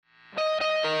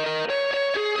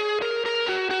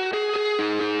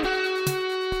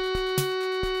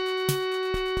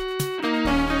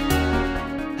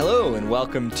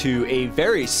welcome to a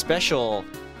very special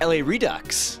LA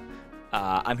Redux.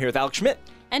 I'm here with Alex Schmidt.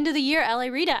 End of the year LA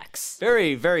Redux.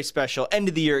 Very, very special end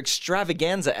of the year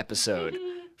extravaganza episode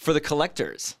for the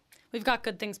collectors. We've got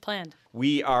good things planned.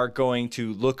 We are going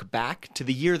to look back to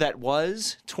the year that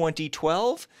was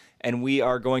 2012, and we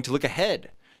are going to look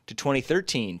ahead to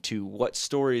 2013 to what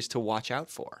stories to watch out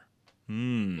for.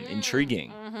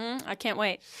 Intriguing. I can't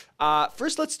wait.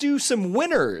 First, let's do some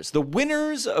winners. The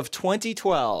winners of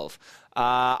 2012.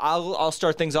 I'll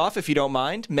start things off if you don't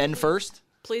mind. Men first.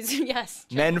 Please, yes.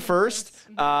 Men first.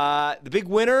 The big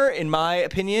winner, in my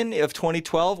opinion, of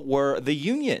 2012 were the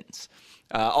unions.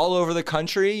 All over the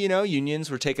country, you know,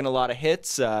 unions were taking a lot of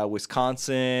hits.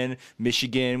 Wisconsin,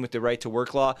 Michigan with the right to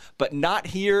work law, but not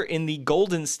here in the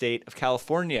Golden State of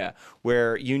California,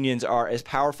 where unions are as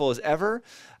powerful as ever.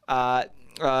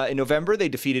 In November, they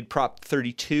defeated Prop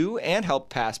 32 and helped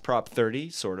pass Prop 30,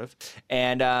 sort of.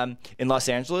 And in Los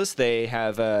Angeles, they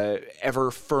have a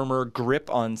ever firmer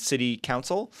grip on city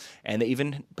council, and they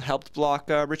even helped block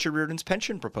Richard Riordan's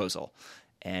pension proposal.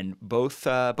 And both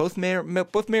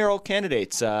mayoral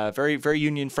candidates, very, very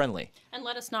union friendly. And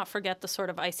let us not forget the sort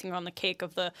of icing on the cake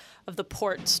of the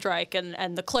port strike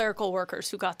and the clerical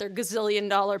workers who got their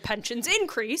gazillion-dollar pensions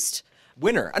increased.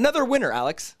 Winner. Another winner,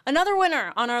 Alex. Another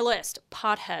winner on our list,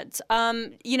 potheads.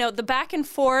 You know, the back and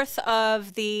forth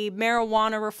of the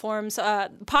marijuana reforms,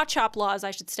 pot shop laws,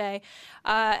 I should say,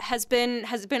 has been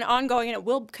ongoing, and it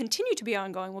will continue to be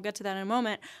ongoing. We'll get to that in a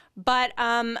moment. But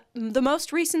the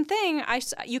most recent thing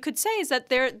you could say is that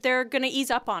they're going to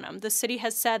ease up on them. The city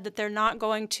has said that they're not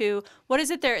going to. What is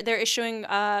it? They're issuing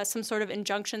some sort of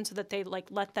injunction so that they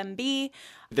let them be.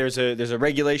 There's a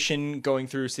regulation going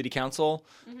through city council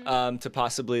to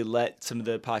possibly let some of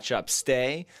the pot shops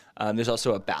stay. There's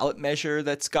also a ballot measure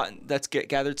that's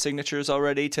gathered signatures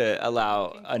already to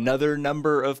allow another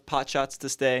number of pot shops to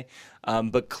stay.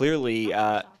 But clearly,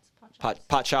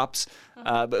 pot shops.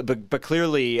 But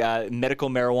clearly, medical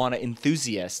marijuana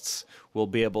enthusiasts will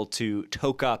be able to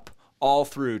toke up all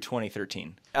through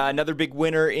 2013. Another big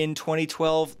winner in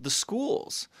 2012, the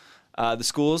schools.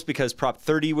 Because Prop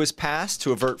 30 was passed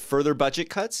to avert further budget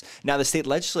cuts. Now the state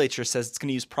legislature says it's going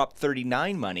to use Prop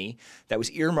 39 money that was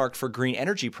earmarked for green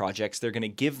energy projects. They're going to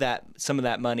give some of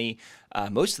that money,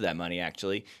 most of that money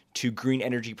actually, to green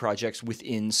energy projects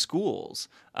within schools,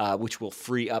 which will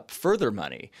free up further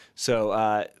money.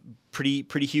 So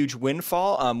pretty huge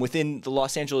windfall. Within the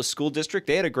Los Angeles School District,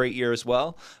 they had a great year as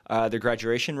well. Their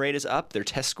graduation rate is up. Their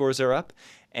test scores are up.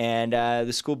 And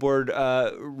the school board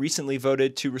recently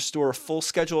voted to restore a full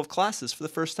schedule of classes for the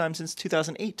first time since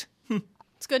 2008.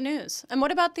 It's good news. And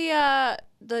what about the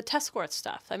test score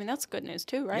stuff? I mean, that's good news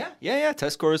too, right? Yeah.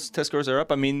 Test scores are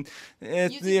up. I mean,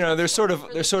 they're sort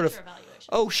of.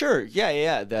 Oh, sure.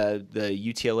 Yeah. The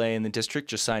UTLA and the district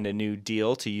just signed a new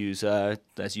deal to use,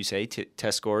 as you say,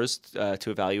 test scores to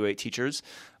evaluate teachers.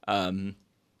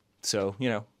 So, you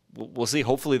know. We'll see.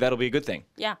 Hopefully that'll be a good thing.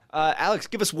 Yeah. Alex,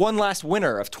 give us one last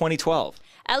winner of 2012.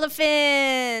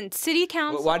 Elephant. City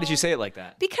Council. Why did you say it like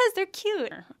that? Because they're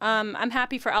cute. I'm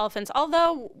happy for elephants,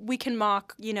 although we can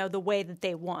mock, the way that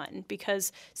they won,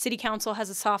 because City Council has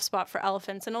a soft spot for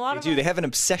elephants, and a lot They have an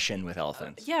obsession with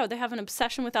elephants. Yeah, they have an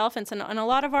obsession with elephants, and a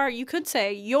lot of you could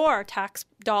say, your tax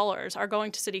dollars are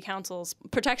going to City Council's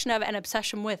protection of and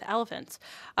obsession with elephants.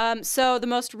 So the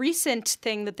most recent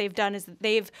thing that they've done is that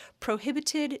they've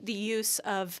prohibited the use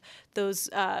of those,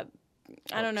 I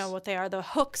don't know what they are, the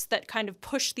hooks that kind of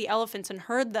push the elephants and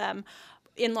herd them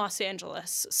in Los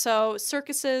Angeles. So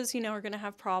circuses, are going to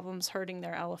have problems herding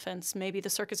their elephants. Maybe the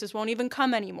circuses won't even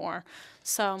come anymore.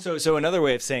 So another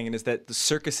way of saying it is that the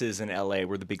circuses in LA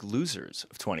were the big losers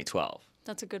of 2012.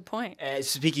 That's a good point.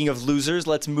 Speaking of losers,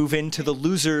 let's move into the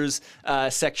losers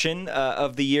section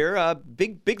of the year.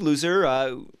 Big loser.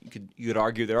 You could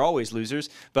argue they're always losers,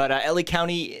 but LA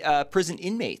County prison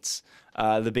inmates.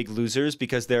 The big losers,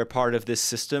 because they're part of this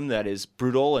system that is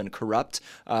brutal and corrupt,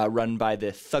 run by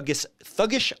the thuggish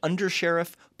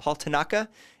undersheriff Paul Tanaka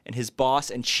and his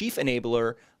boss and chief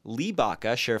enabler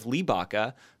Sheriff Lee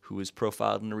Baca, who was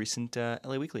profiled in a recent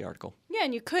LA Weekly article. Yeah,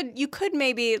 and you could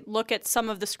maybe look at some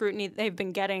of the scrutiny they've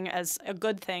been getting as a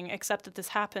good thing, except that this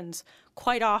happens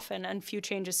quite often and few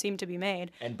changes seem to be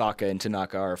made. And Baca and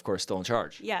Tanaka are, of course, still in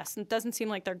charge. Yes, it doesn't seem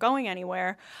like they're going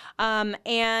anywhere.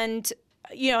 And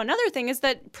another thing is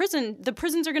that the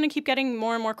prisons are going to keep getting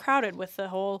more and more crowded with the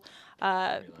whole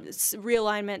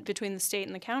realignment between the state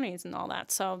and the counties and all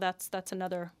that. So that's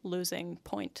another losing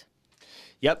point.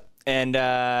 Yep. And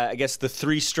I guess the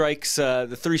three strikes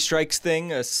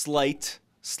thing, a slight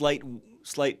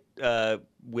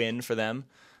win for them.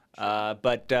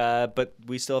 But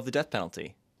we still have the death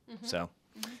penalty. Mm-hmm. So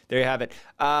there you have it.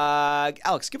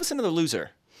 Alex, give us another loser.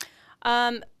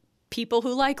 People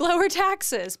who like lower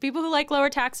taxes. People who like lower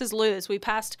taxes lose. We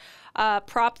passed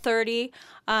Prop 30,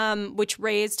 which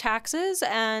raised taxes,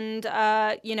 and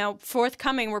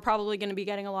forthcoming, we're probably going to be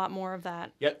getting a lot more of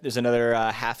that. Yep, there's another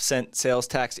half-cent sales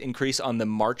tax increase on the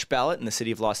March ballot in the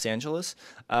city of Los Angeles.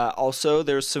 Also,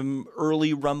 there's some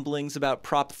early rumblings about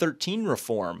Prop 13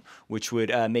 reform, which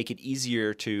would make it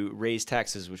easier to raise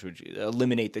taxes, which would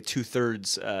eliminate the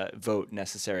two-thirds vote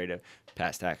necessary to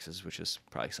pass taxes, which is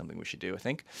probably something we should do, I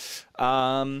think.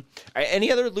 Any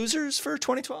other losers for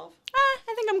 2012?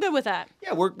 I think I'm good with that.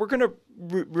 Yeah, we're going to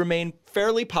remain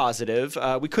fairly positive.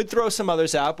 We could throw some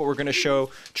others out, but we're going to show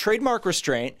trademark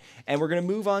restraint, and we're going to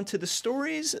move on to the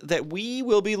stories that we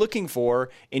will be looking for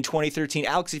in 2013.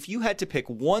 Alex, if you had to pick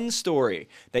one story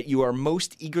that you are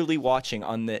most eagerly watching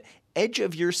on the edge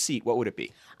of your seat, what would it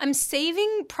be? I'm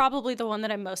saving probably the one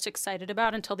that I'm most excited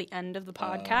about until the end of the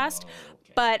podcast. Okay.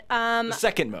 But the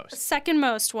second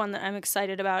most one that I'm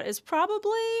excited about is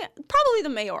probably the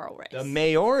mayoral race. The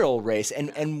mayoral race,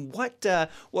 and what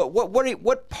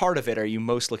part of it are you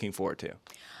most looking forward to?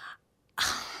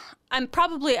 I'm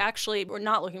probably actually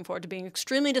not looking forward to being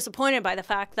extremely disappointed by the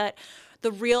fact that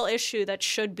the real issue that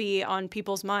should be on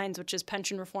people's minds, which is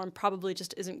pension reform, probably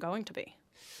just isn't going to be.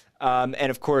 And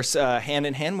of course, hand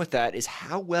in hand with that is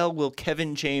how well will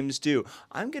Kevin James do?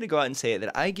 I'm going to go out and say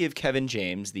that I give Kevin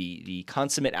James, the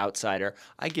consummate outsider,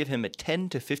 I give him a 10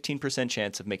 to 15%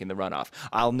 chance of making the runoff.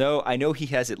 I know he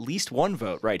has at least one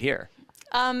vote right here.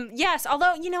 Yes,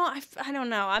 although I don't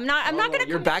know. I'm not going to.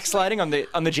 You're backsliding on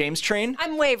the James train?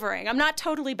 I'm wavering. I'm not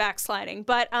totally backsliding,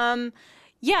 but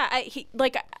yeah,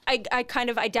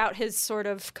 I doubt his sort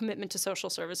of commitment to social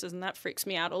services, and that freaks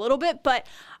me out a little bit. But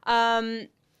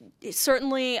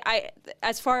certainly,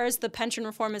 as far as the pension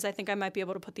reform is, I think I might be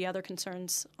able to put the other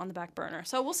concerns on the back burner.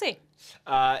 So we'll see.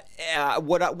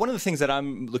 One of the things that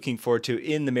I'm looking forward to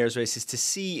in the mayor's race is to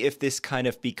see if this kind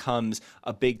of becomes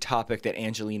a big topic that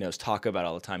Angelenos talk about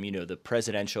all the time. You know, the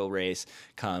presidential race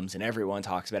comes and everyone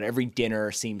talks about it. Every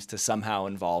dinner seems to somehow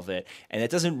involve it. And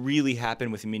that doesn't really happen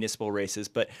with municipal races,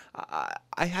 but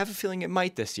I have a feeling it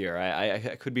might this year.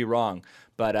 I could be wrong.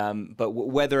 But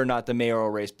whether or not the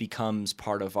mayoral race becomes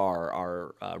part of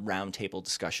our roundtable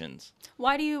discussions.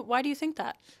 Why do you think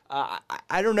that?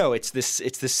 I don't know. It's the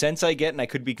sense I get, and I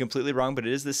could be completely wrong, but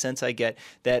it is the sense I get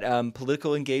that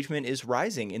political engagement is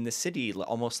rising in the city,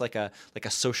 almost like a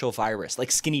social virus,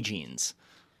 like skinny jeans.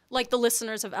 Like the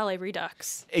listeners of LA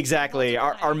Redux. Exactly.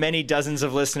 Our many dozens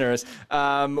of listeners.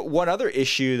 One other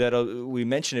issue that we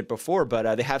mentioned it before,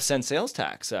 but they have sent sales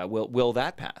tax. Will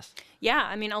that pass? Yeah,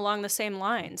 I mean, along the same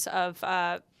lines of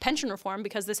pension reform,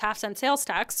 because this half-cent sales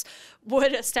tax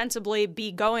would ostensibly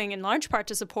be going in large part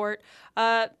to support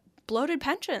bloated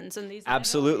pensions and these.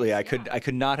 Absolutely, I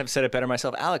could not have said it better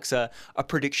myself. Alex, a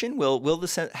prediction: will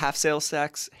the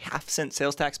half-cent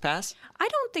sales tax pass? I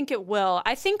don't think it will.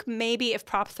 I think maybe if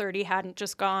Prop 30 hadn't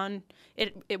just gone,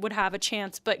 it would have a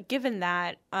chance. But given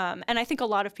that, and I think a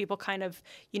lot of people kind of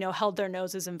held their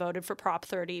noses and voted for Prop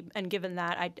 30, and given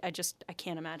that, I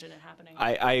can't imagine it happening.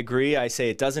 I agree. I say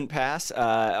it doesn't pass.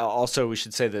 Also, we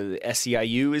should say the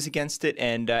SEIU is against it,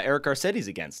 and Eric Garcetti's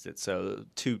against it. So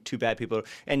two bad people.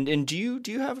 And do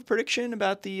you have a prediction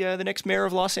about the next mayor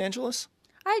of Los Angeles?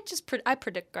 I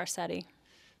predict Garcetti.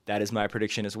 That is my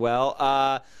prediction as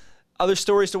well. Other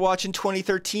stories to watch in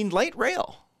 2013: light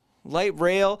rail.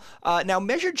 Now,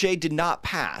 Measure J did not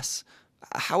pass.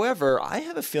 However, I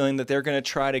have a feeling that they're going to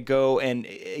try to go and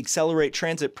accelerate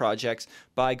transit projects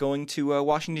by going to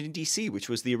Washington, D.C., which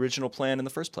was the original plan in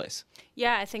the first place.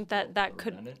 Yeah, I think that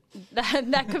could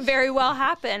very well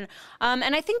happen.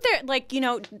 And I think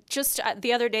just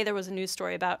the other day there was a news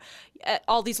story about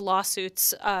all these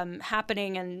lawsuits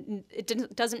happening, and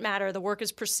it doesn't matter. The work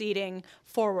is proceeding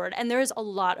forward, and there is a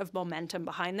lot of momentum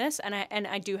behind this. And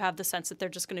I do have the sense that they're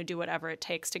just going to do whatever it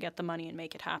takes to get the money and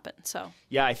make it happen. So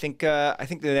yeah, I think the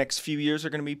next few years are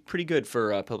going to be pretty good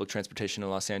for public transportation in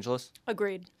Los Angeles.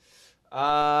 Agreed.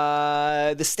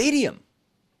 The stadium.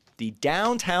 The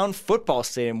downtown football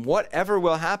stadium, whatever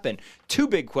will happen. Two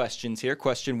big questions here.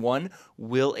 Question one,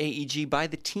 will AEG buy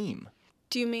the team?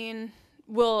 Do you mean,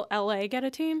 will LA get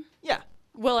a team? Yeah.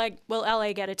 Will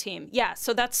LA get a team? Yeah,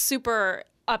 so that's super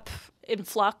up in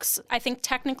flux. I think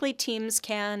technically teams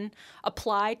can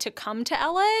apply to come to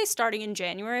LA starting in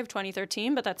January of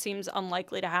 2013, but that seems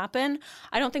unlikely to happen.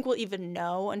 I don't think we'll even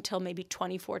know until maybe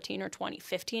 2014 or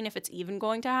 2015 if it's even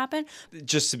going to happen.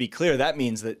 Just to be clear, that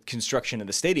means that construction of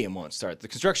the stadium won't start. The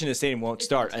construction of the stadium won't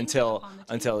start until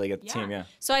they get the team, yeah.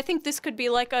 So I think this could be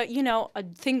like a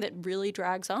thing that really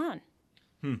drags on.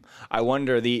 I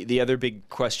wonder, the other big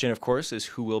question, of course, is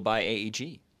who will buy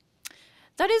AEG?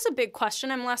 That is a big question.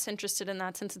 I'm less interested in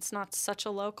that since it's not such a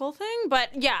local thing. But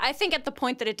yeah, I think at the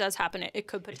point that it does happen, it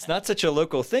could potentially. It's not such a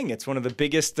local thing. It's one of the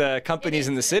biggest companies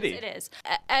in the city. It is.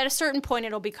 At a certain point,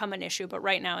 it'll become an issue. But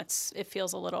right now, it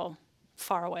feels a little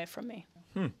far away from me.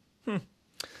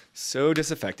 So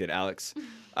disaffected, Alex.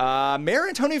 Mayor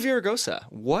Antonio Villaraigosa,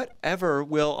 whatever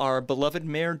will our beloved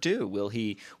mayor do? Will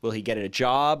he get a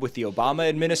job with the Obama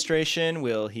administration?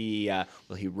 Will he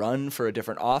run for a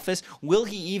different office? Will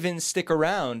he even stick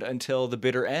around until the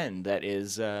bitter end? That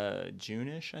is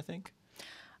June-ish, I think.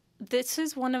 This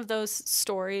is one of those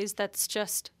stories that's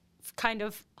just kind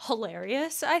of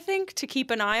hilarious, I think, to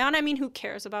keep an eye on. I mean, who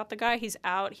cares about the guy? He's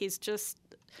out. He's just...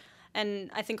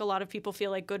 And I think a lot of people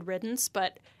feel like good riddance,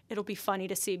 but it'll be funny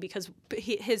to see because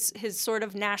his sort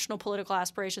of national political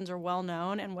aspirations are well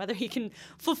known, and whether he can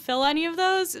fulfill any of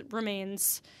those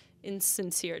remains in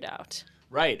sincere doubt.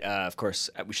 Right. Of course,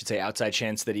 we should say outside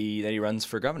chance that he runs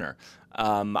for governor.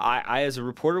 I as a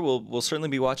reporter, will certainly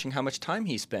be watching how much time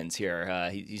he spends here.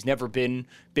 He's never been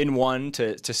one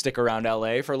to stick around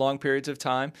LA for long periods of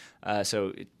time.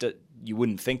 So you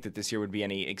wouldn't think that this year would be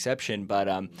any exception. But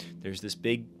there's this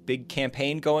big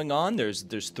campaign going on.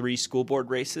 There's 3 school board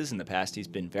races. In the past, he's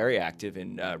been very active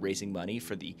in raising money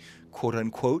for the quote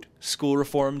unquote school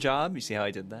reform job. You see how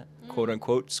I did that? Quote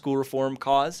unquote school reform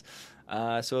cause.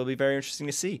 So it'll be very interesting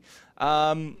to see.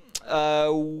 Couple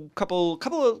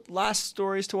of last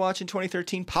stories to watch in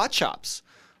 2013. Pot shops,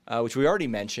 which we already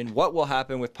mentioned. What will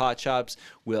happen with pot shops?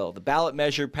 Will the ballot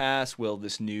measure pass? Will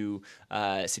this new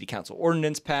city council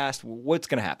ordinance pass? What's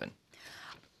going to happen?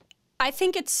 I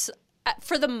think it's,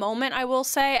 for the moment, I will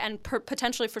say, and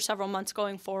potentially for several months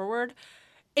going forward,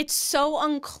 it's so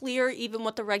unclear even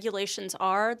what the regulations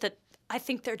are that I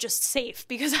think they're just safe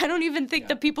because I don't even think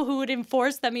the people who would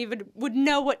enforce them even would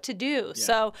know what to do. Yeah.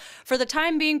 So for the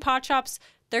time being, pot shops,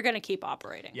 they're going to keep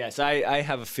operating. Yes, I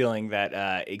have a feeling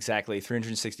that exactly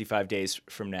 365 days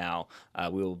from now,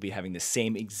 we will be having the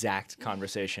same exact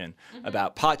conversation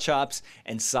about pot shops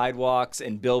and sidewalks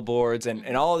and billboards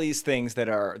and all these things that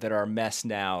are a mess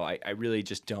now. I really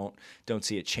just don't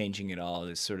see it changing at all.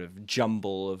 This sort of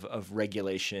jumble of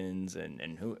regulations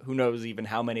and who knows even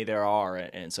how many there are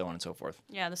and so on and so forth.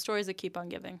 Yeah, the stories that keep on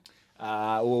giving.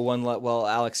 Well,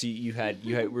 Alex, you had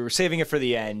we were saving it for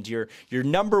the end. Your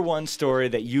number one story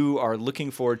that you are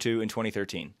looking forward to in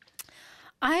 2013.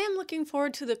 I am looking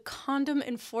forward to the condom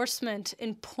enforcement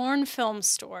in porn film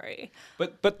story.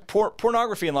 But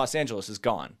pornography in Los Angeles is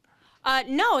gone.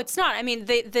 No, it's not. I mean,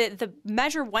 the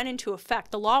measure went into effect.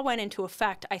 The law went into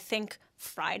effect, I think,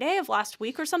 Friday of last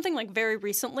week or something, like very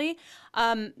recently.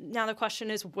 Now the question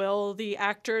is, will the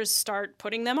actors start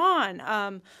putting them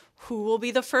on? Who will be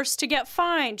the first to get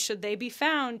fined? Should they be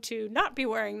found to not be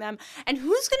wearing them? And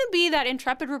who's going to be that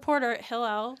intrepid reporter at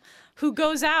Hillel who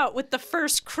goes out with the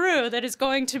first crew that is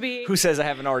going to be? Who says I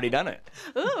haven't already done it?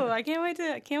 Ooh, I can't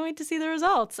wait to see the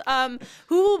results.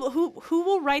 Who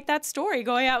will write that story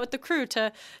going out with the crew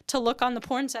to look on the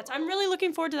porn sets? I'm really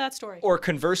looking forward to that story. Or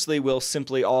conversely, will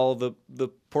simply all the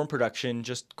porn production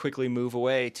just quickly move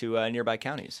away to nearby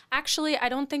counties? Actually, I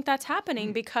don't think that's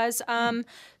happening because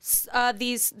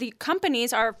the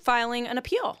companies are filing an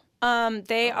appeal.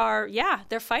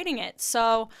 They're fighting it.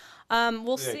 So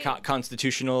we'll see.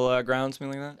 Constitutional grounds,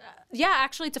 something like that? Yeah,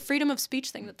 actually, it's a freedom of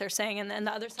speech thing that they're saying, and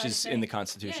the other side is in the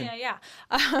Constitution. Yeah.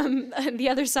 And the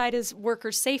other side is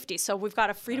worker safety. So we've got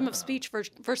a freedom of speech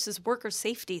versus worker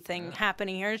safety thing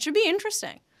happening here. It should be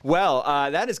interesting. Well,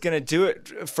 that is going to do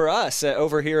it for us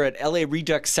over here at LA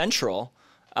Redux Central.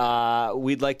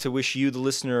 We'd like to wish you, the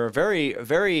listener, a very,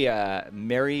 very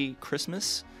Merry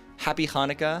Christmas, Happy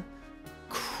Hanukkah,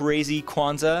 Crazy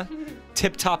Kwanzaa,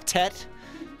 Tip Top Tet,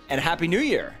 and Happy New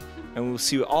Year. And we'll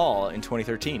see you all in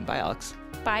 2013. Bye, Alex.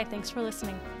 Bye. Thanks for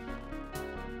listening.